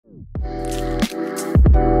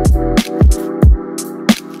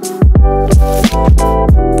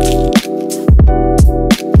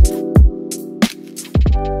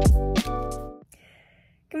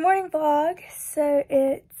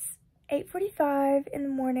4:45 in the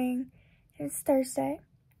morning, and it's Thursday.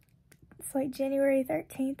 It's like January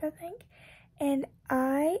 13th, I think, and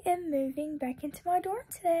I am moving back into my dorm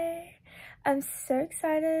today. I'm so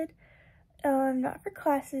excited, not for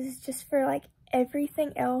classes, just for like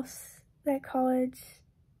everything else that college,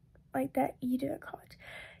 like that you do at college.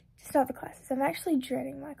 Just not the classes. I'm actually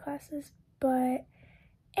dreading my classes, but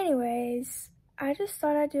anyways, I just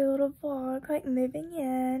thought I'd do a little vlog, like moving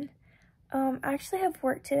in. I actually have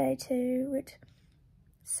work today too, which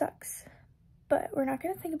sucks, but we're not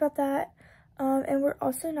going to think about that. And we're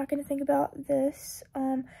also not going to think about this.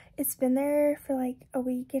 It's been there for like a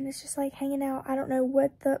week and it's just like hanging out. I don't know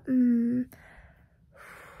what the,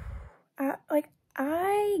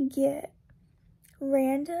 I get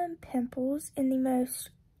random pimples in the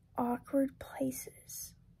most awkward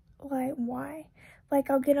places. Like, why? Like,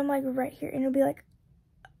 I'll get them like right here and it'll be like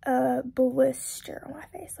a blister on my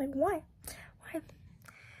face. Like, why?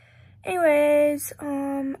 Anyways,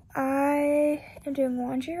 I am doing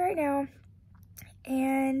laundry right now,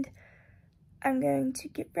 and I'm going to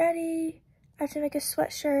get ready. I have to make a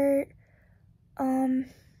sweatshirt,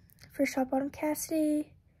 for Shop Bottom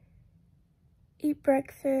Cassidy, eat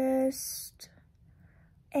breakfast,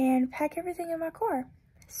 and pack everything in my car.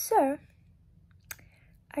 So,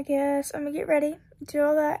 I guess I'm gonna get ready, do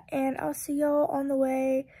all that, and I'll see y'all on the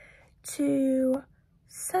way to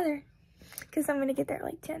Southern, because I'm gonna get there at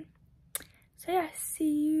like 10. So yeah, see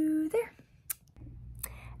you there.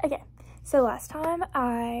 Okay, so last time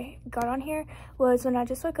I got on here was when I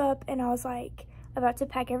just woke up and I was like about to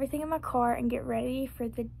pack everything in my car and get ready for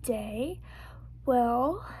the day.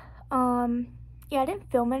 Well, yeah, I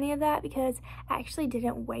didn't film any of that because I actually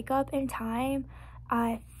didn't wake up in time.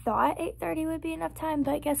 I thought 8:30 would be enough time,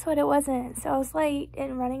 but guess what? It wasn't. So I was late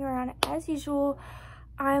and running around as usual.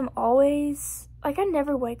 I'm always, like, I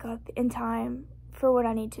never wake up in time for what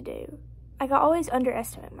I need to do. Like, I always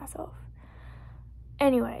underestimate myself.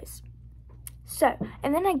 Anyways, so,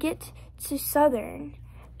 and then I get to Southern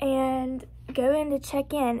and go in to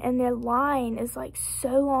check in, and the line is like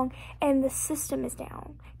so long and the system is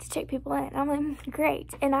down to check people in. I'm like,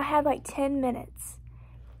 great. And I had like 10 minutes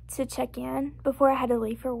to check in before I had to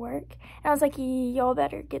leave for work. And I was like, y'all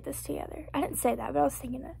better get this together. I didn't say that, but I was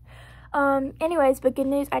thinking that. Anyways, but good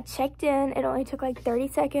news, I checked in. It only took like 30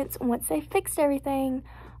 seconds once they fixed everything.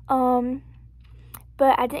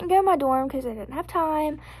 But I didn't go to my dorm because I didn't have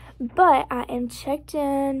time. But I am checked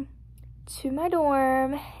in to my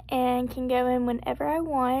dorm and can go in whenever I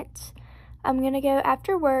want. I'm gonna go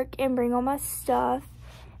after work and bring all my stuff,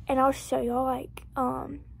 and I'll show y'all like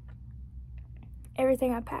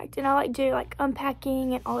everything I packed, and I'll like do like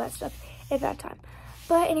unpacking and all that stuff if I have time.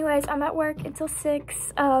 But anyways, I'm at work until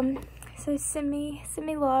 6. So send me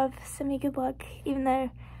love, send me good luck, even though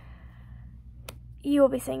you will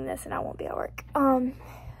be seeing this and I won't be at work.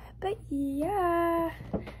 But yeah,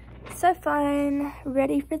 so fun,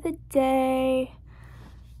 ready for the day.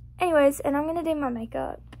 Anyways, and I'm gonna do my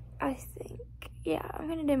makeup, I think. Yeah, I'm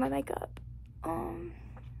gonna do my makeup.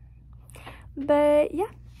 But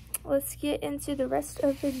yeah, let's get into the rest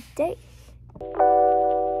of the day.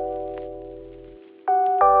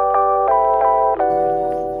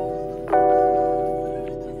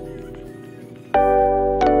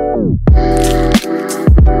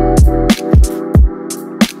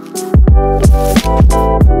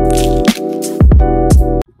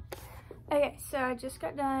 Okay, so I just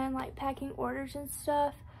got done like packing orders and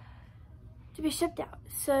stuff to be shipped out.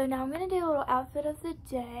 So now I'm gonna do a little outfit of the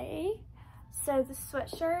day. So the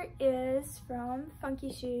sweatshirt is from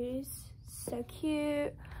Funky Shoes. So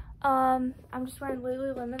cute. I'm just wearing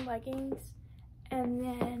Lululemon leggings, and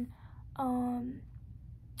then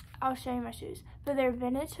I'll show you my shoes. But they're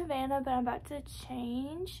vintage Havana, but I'm about to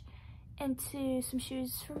change into some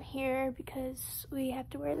shoes from here because we have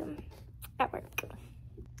to wear them at work.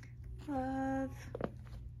 Love.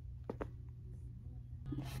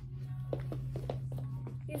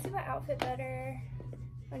 You can see my outfit better.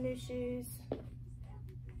 My new shoes.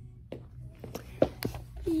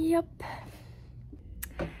 Yep.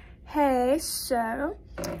 Hey, so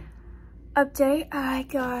update, I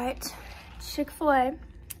got Chick-fil-A.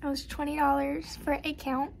 It was $20 for 8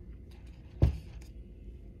 count.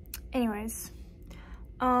 Anyways,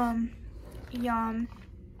 yum.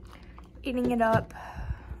 Eating it up.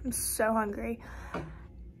 I'm so hungry.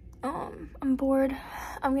 I'm bored.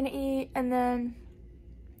 I'm gonna eat and then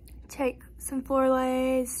take some floor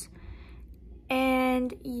lays,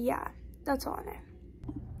 and yeah, that's all I know.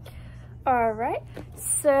 All right,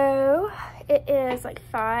 so it is like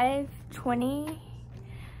 5:20,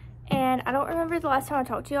 and I don't remember the last time I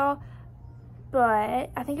talked to y'all, but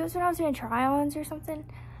I think it was when I was doing try-ons or something.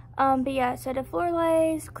 But yeah, so the floor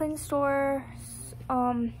lays, clean the store,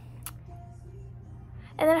 and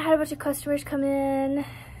then I had a bunch of customers come in.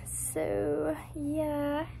 So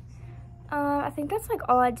yeah, I think that's like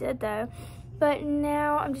all I did though. But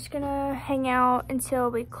now I'm just gonna hang out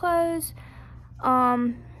until we close.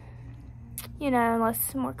 You know,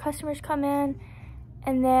 unless some more customers come in.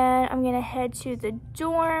 And then I'm gonna head to the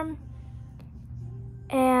dorm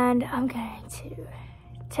and I'm going to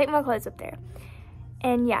take my clothes up there.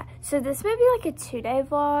 And yeah, so this may be like a 2-day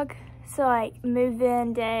vlog. So like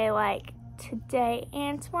move-in day, like today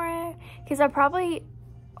and tomorrow. Because I probably,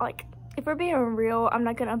 like, if we're being real, I'm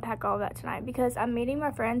not gonna unpack all of that tonight because I'm meeting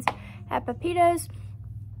my friends at Pepito's.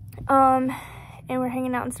 And we're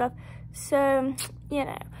hanging out and stuff. So, you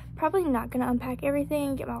know, probably not gonna unpack everything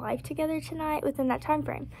and get my life together tonight within that time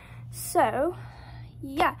frame. So,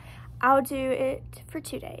 yeah, I'll do it for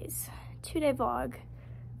 2 days. 2-day vlog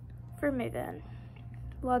for move-in.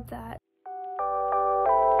 Love that.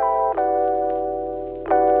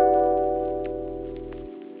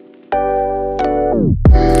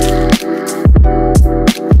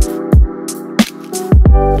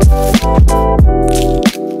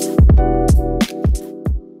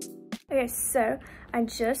 Okay, so I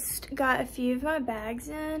just got a few of my bags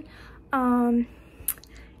in.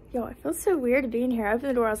 Yo, it feels so weird to be in here. I opened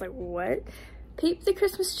the door, I was like, what? Peep the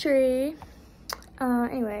Christmas tree.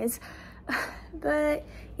 Anyways, but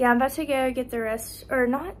yeah, I'm about to go get the rest, or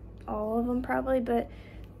not all of them probably, but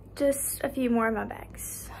just a few more of my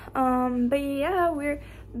bags. But yeah, we're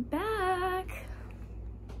back.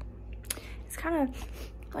 It's kind of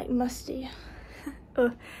like musty.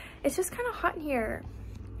 Ugh. It's just kind of hot in here.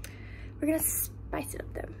 We're gonna spice it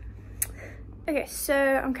up though. Okay, so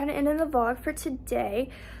I'm kind of ending the vlog for today,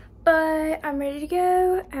 but I'm ready to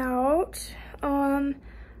go out.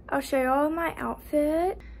 I'll show you all my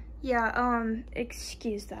outfit. Yeah,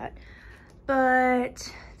 excuse that.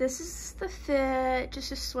 But this is the fit,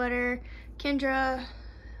 just a sweater. Kendra,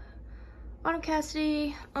 Autumn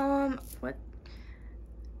Cassidy, what?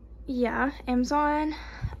 Yeah, Amazon.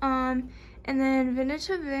 And then Vintage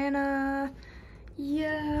Havana.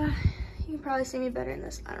 Yeah, you can probably see me better in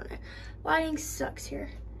this. I don't know. Lighting sucks here.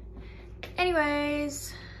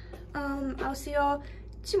 Anyways, I'll see y'all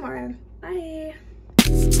tomorrow. Bye.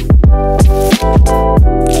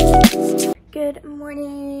 Good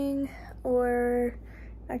morning, or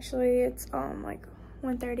actually it's like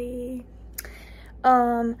 1:30.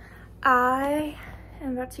 I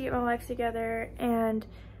am about to get my life together and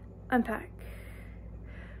unpack.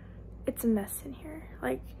 It's a mess in here,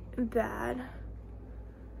 like bad.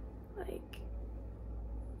 Like,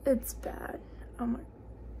 it's bad. Oh my,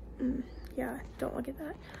 yeah, don't look at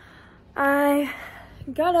that. I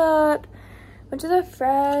got up, went to the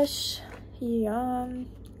Fresh, yum,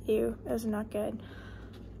 ew, that was not good.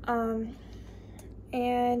 And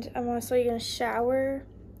I'm also gonna shower,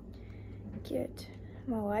 get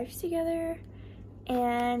my life together,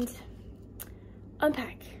 and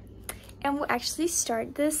unpack. And we'll actually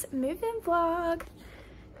start this move-in vlog.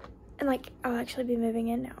 And like, I'll actually be moving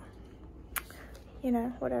in now. You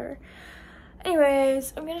know, whatever.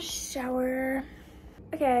 Anyways, I'm gonna shower.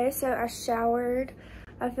 Okay, so I showered.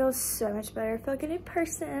 I feel so much better. I feel like a new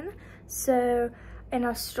person. So, and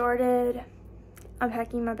I started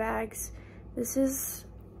unpacking my bags. This is,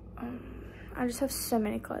 I just have so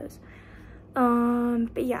many clothes.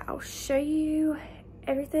 But yeah, I'll show you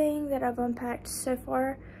everything that I've unpacked so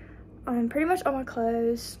far. Pretty much all my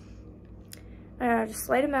clothes. And I just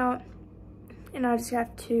laid them out. And I just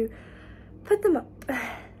have to put them up.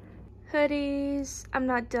 Hoodies, I'm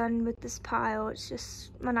not done with this pile. It's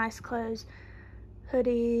just my nice clothes.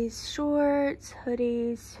 Hoodies, shorts,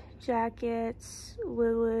 hoodies, jackets,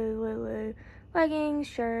 Lulu, leggings,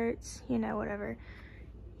 shirts, you know, whatever.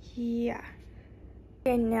 Yeah.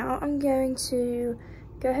 And now I'm going to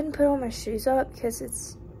go ahead and put all my shoes up because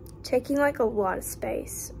it's taking like a lot of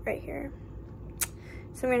space right here.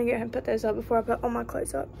 So I'm gonna go ahead and put those up before I put all my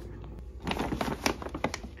clothes up.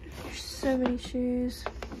 There's so many shoes.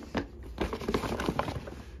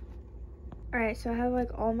 Alright, so I have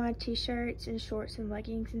like all my t-shirts and shorts and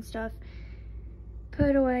leggings and stuff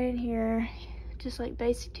put away in here. Just like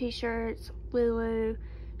basic t-shirts, Lulu,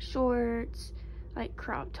 shorts, like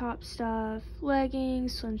crop top stuff,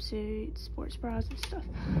 leggings, swimsuits, sports bras and stuff.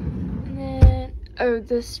 And then, oh,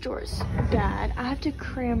 this drawer's bad. I have to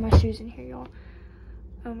cram my shoes in here, y'all.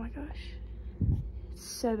 Oh my gosh. It's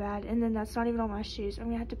so bad. And then that's not even all my shoes. I'm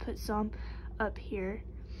gonna have to put some up here.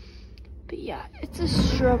 But yeah, it's a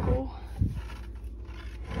struggle.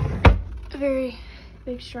 A very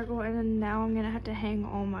big struggle. And then now I'm gonna have to hang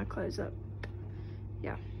all my clothes up.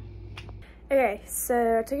 Yeah. Okay,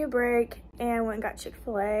 so I took a break and went and got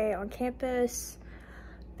Chick-fil-A on campus.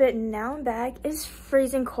 But now I'm back. It's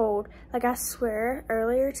freezing cold. Like, I swear,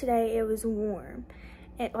 earlier today it was warm.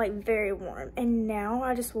 Like, very warm. And now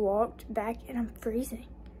I just walked back and I'm freezing.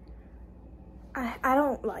 I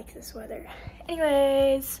don't like this weather.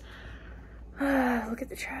 Anyways, look at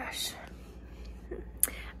the trash.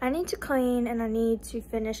 I need to clean and I need to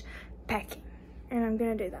finish packing. And I'm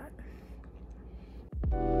gonna do that.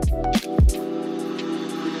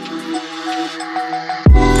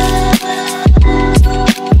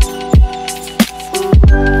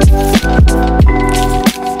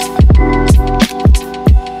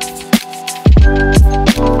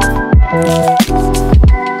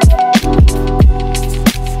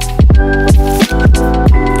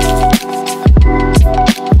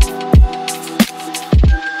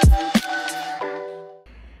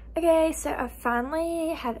 Okay, so I finally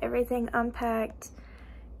have everything unpacked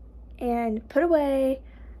and put away.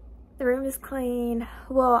 The room is clean.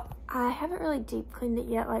 Well, I haven't really deep cleaned it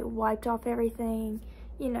yet, like wiped off everything,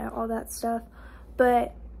 you know, all that stuff.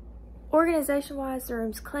 But organization wise, the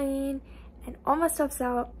room's clean and all my stuff's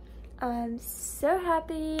out. I'm so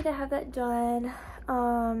happy to have that done.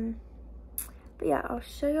 But yeah, I'll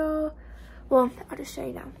show y'all. Well, I'll just show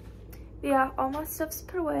you now. But yeah, all my stuff's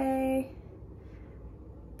put away.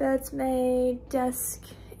 Bed's made, desk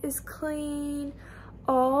is clean.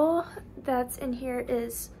 All that's in here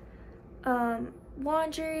is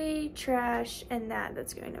laundry, trash, and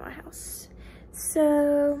that's going to my house.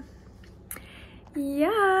 So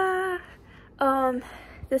yeah,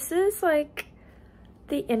 this is like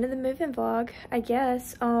the end of the move-in vlog, I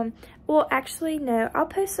guess. Well, actually no, I'll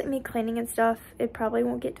post like me cleaning and stuff. It probably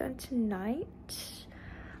won't get done tonight,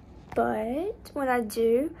 but when I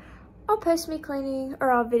do, I'll post me cleaning,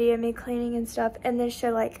 or I'll video me cleaning and stuff, and then show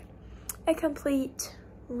like a complete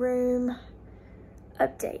room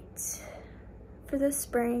update for the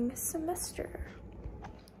spring semester.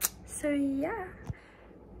 So yeah,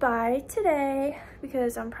 bye today,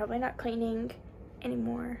 because I'm probably not cleaning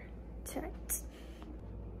anymore tonight.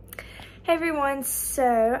 Hey everyone,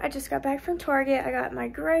 so I just got back from Target. I got my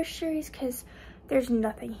groceries because there's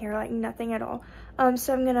nothing here, like nothing at all.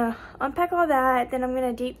 So I'm gonna unpack all that, then I'm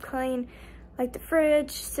gonna deep clean like the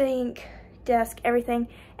fridge, sink, desk, everything,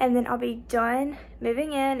 and then I'll be done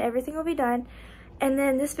moving in. Everything will be done, and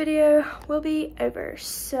then this video will be over.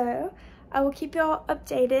 So I will keep y'all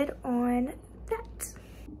updated on that.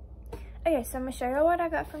 Okay, so I'm gonna show you what I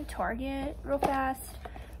got from Target real fast.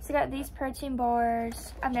 So I got these protein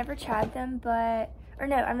bars. I've never tried them,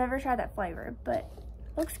 I've never tried that flavor, but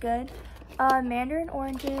looks good. Mandarin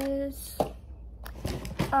oranges.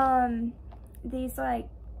 These like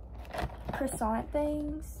croissant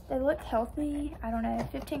things. They look healthy. I don't know,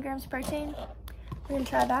 15 grams protein. We're gonna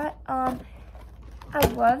try that. I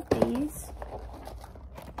love these.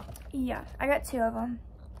 Yeah, I got 2 of them.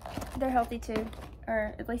 They're healthy too,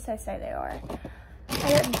 or at least I say they are.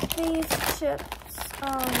 I got these chips.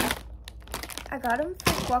 I got them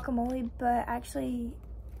for guacamole, but actually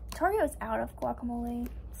Target was out of guacamole,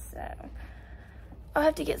 so I'll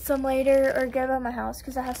have to get some later or go by my house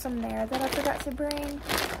because I have some there that I forgot to bring.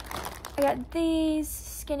 I got these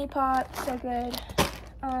Skinny Pop, so good.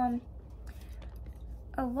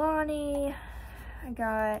 Alani. I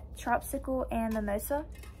got Tropsicle and Mimosa.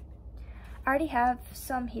 I already have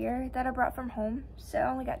some here that I brought from home, so I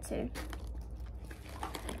only got 2.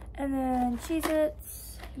 And then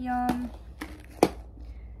Cheez-Its, Yum.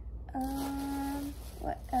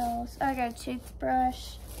 What else? I got a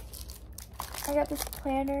toothbrush. I got this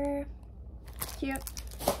planner, cute.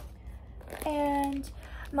 And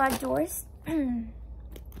my doors,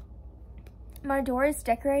 my door is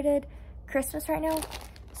decorated Christmas right now.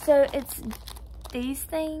 So it's these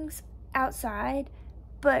things outside,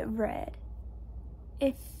 but red.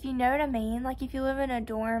 If you know what I mean, like if you live in a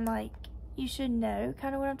dorm, like you should know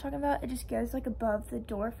kind of what I'm talking about. It just goes like above the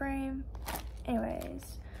door frame.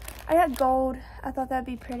 Anyways, I got gold. I thought that'd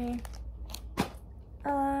be pretty.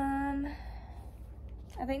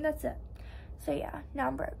 I think that's it. So yeah, now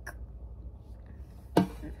I'm broke.